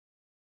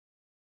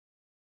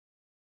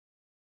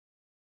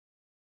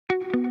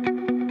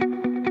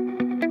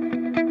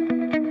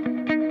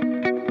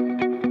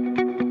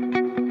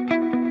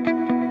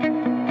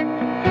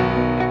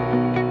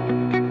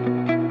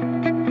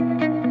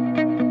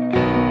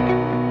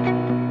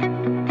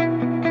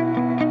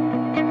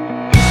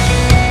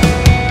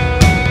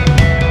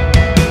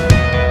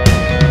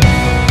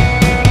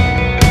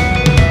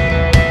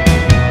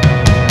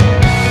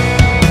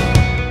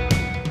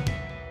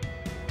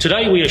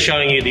Today we are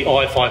showing you the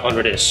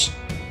i500S,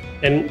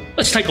 and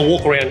let's take a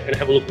walk around and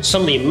have a look at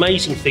some of the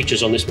amazing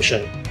features on this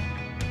machine.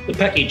 The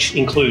package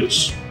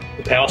includes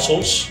the power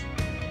source,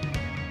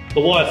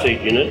 the wire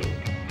feed unit,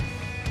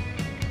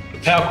 the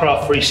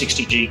Powercraft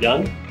 360G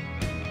gun,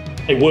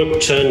 a work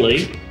return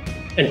lead,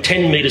 and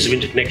 10 metres of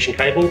interconnection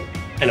cable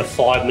and a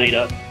 5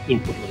 metre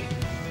input lead.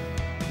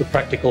 The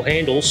practical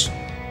handles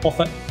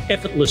offer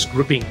effortless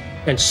gripping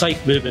and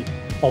safe movement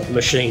of the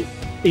machine,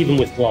 even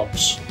with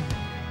gloves.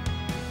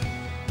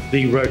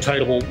 The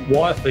rotatable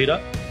wire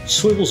feeder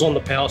swivels on the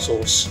power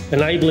source,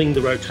 enabling the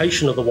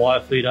rotation of the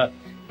wire feeder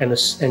and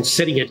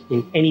setting it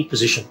in any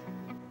position.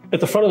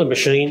 At the front of the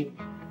machine,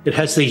 it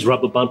has these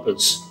rubber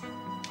bumpers,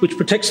 which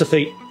protects the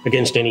feet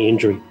against any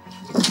injury.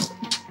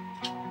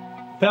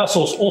 The power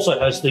source also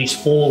has these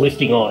 4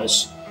 lifting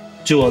eyes,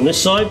 2 on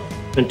this side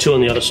and 2 on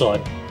the other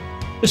side.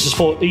 This is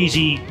for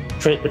easy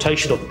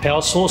transportation of the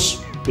power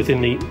source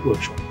within the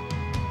workshop.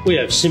 We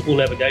have simple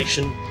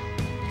navigation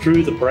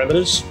through the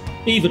parameters,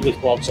 even with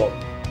gloves on.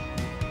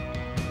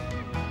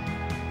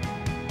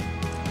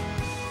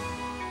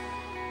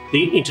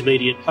 The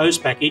intermediate hose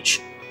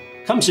package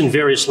comes in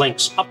various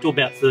lengths up to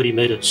about 30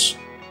 metres.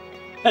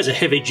 Has a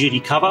heavy duty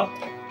cover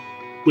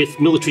with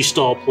military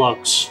style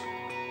plugs.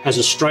 Has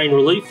a strain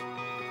relief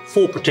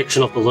for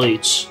protection of the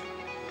leads.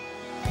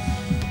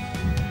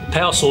 The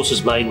power source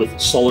is made with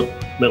solid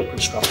metal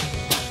construction.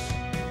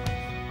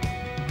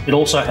 It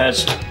also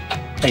has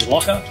a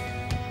locker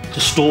to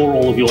store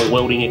all of your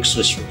welding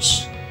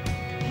accessories.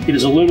 It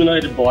is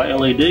illuminated by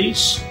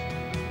LEDs.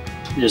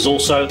 It is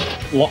also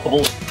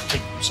lockable to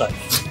keep them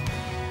safe.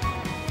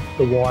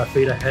 The wire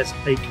feeder has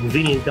a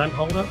convenient gun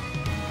holder,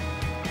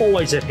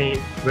 always at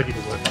hand, ready to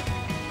work.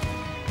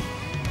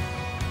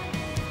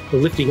 The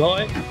lifting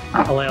eye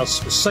allows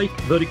for safe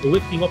vertical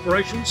lifting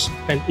operations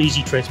and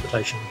easy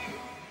transportation.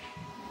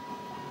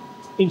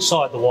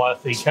 Inside the wire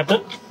feed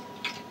cabinet,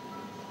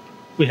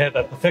 we have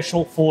a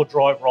professional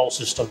 4-drive roll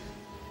system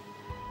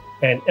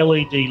and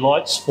LED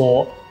lights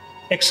for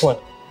excellent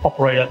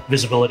operator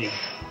visibility.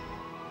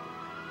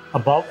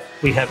 Above,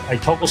 we have a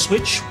toggle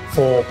switch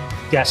for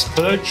gas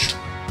purge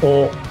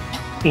or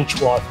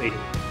inch wire feeding.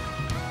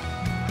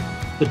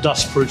 The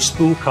dust-proof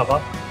spool cover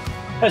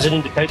has an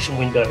indication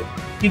window,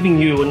 giving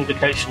you an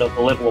indication of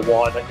the level of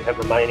wire that you have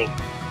remaining.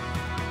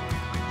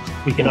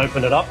 We can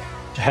open it up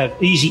to have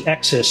easy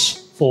access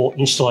for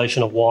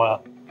installation of wire.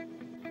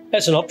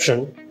 As an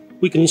option,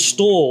 we can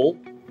install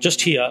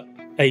just here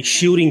a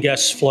shielding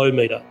gas flow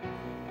meter,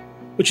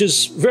 which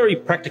is very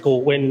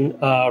practical when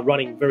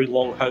running very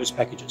long hose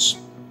packages.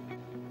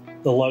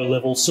 The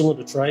low-level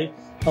cylinder tray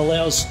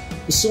allows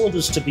the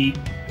cylinders to be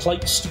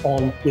placed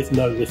on with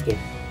no lifting.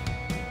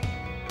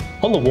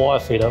 On the wire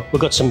feeder,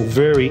 we've got some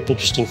very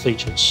interesting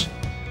features.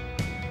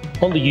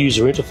 On the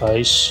user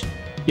interface,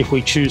 if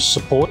we choose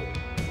support,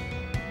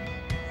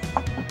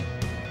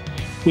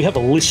 we have a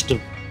list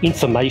of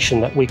information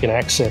that we can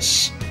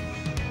access.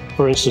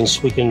 For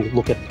instance, we can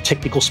look at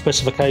technical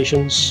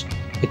specifications,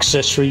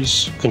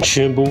 accessories,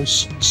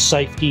 consumables,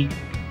 safety,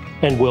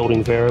 and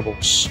welding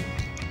variables.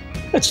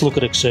 Let's look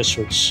at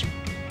accessories.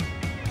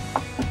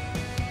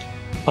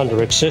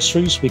 Under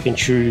accessories, we can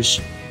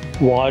choose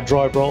wire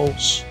drive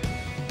rolls,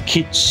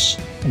 kits,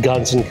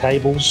 guns and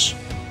cables,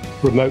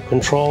 remote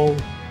control,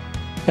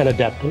 and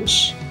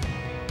adapters.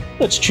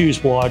 Let's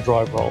choose wire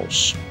drive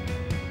rolls.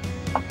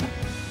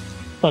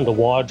 Under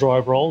wire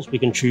drive rolls, we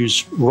can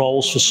choose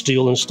rolls for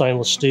steel and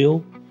stainless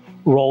steel,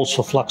 rolls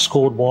for flux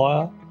cord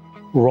wire,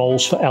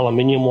 rolls for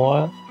aluminium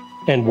wire,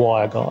 and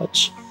wire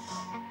guides.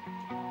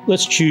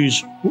 Let's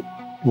choose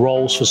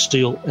rolls for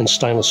steel and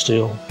stainless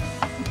steel.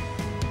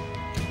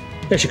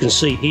 As you can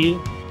see here,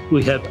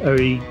 we have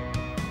a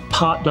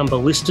part number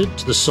listed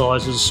to the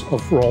sizes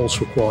of rolls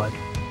required.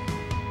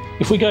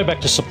 If we go back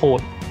to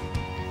support,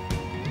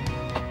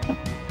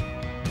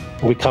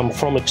 we come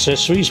from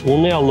accessories,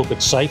 we'll now look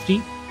at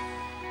safety.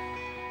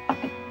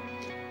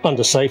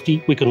 Under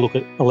safety, we can look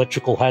at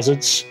electrical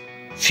hazards,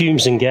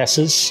 fumes and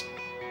gases,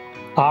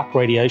 arc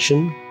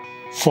radiation,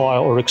 fire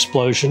or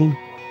explosion,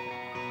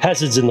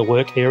 hazards in the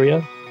work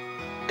area,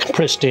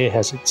 compressed air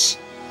hazards.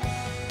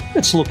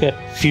 Let's look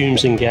at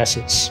fumes and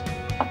gases.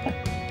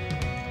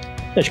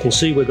 As you can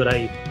see, we've got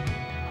a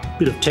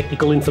bit of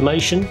technical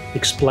information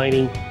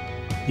explaining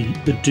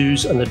the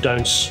do's and the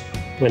don'ts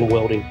when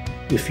welding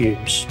with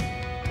fumes.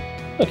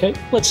 Okay,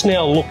 let's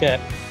now look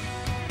at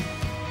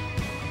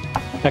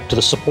back to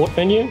the support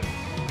menu,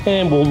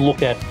 and we'll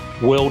look at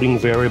welding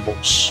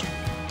variables.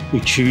 We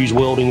choose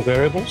welding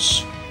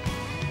variables,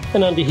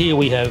 and under here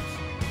we have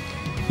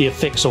the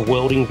effects of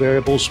welding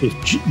variables with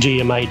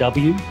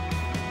GMAW,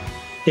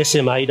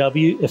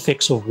 SMAW,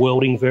 effects of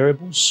welding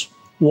variables,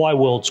 why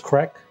welds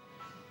crack,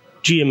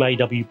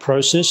 GMAW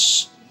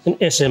process, and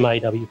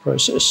SMAW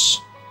process.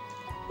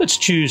 Let's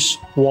choose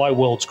why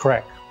welds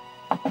crack.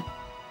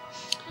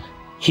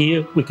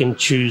 Here we can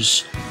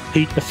choose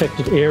heat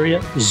affected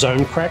area,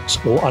 zone cracks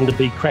or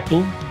under-bead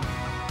cracking,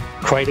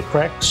 crater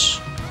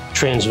cracks,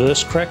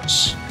 transverse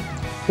cracks,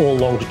 or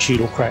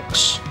longitudinal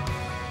cracks.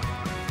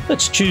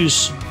 Let's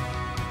choose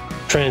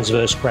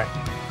transverse crack.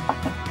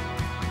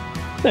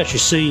 As you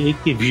see, it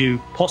gives you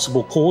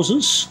possible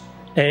causes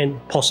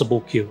and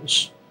possible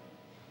cures.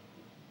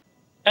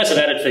 As an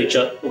added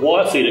feature, the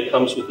wire feeder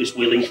comes with this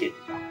wheeling kit,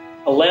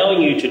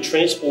 allowing you to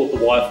transport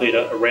the wire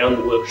feeder around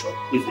the workshop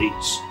with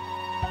ease.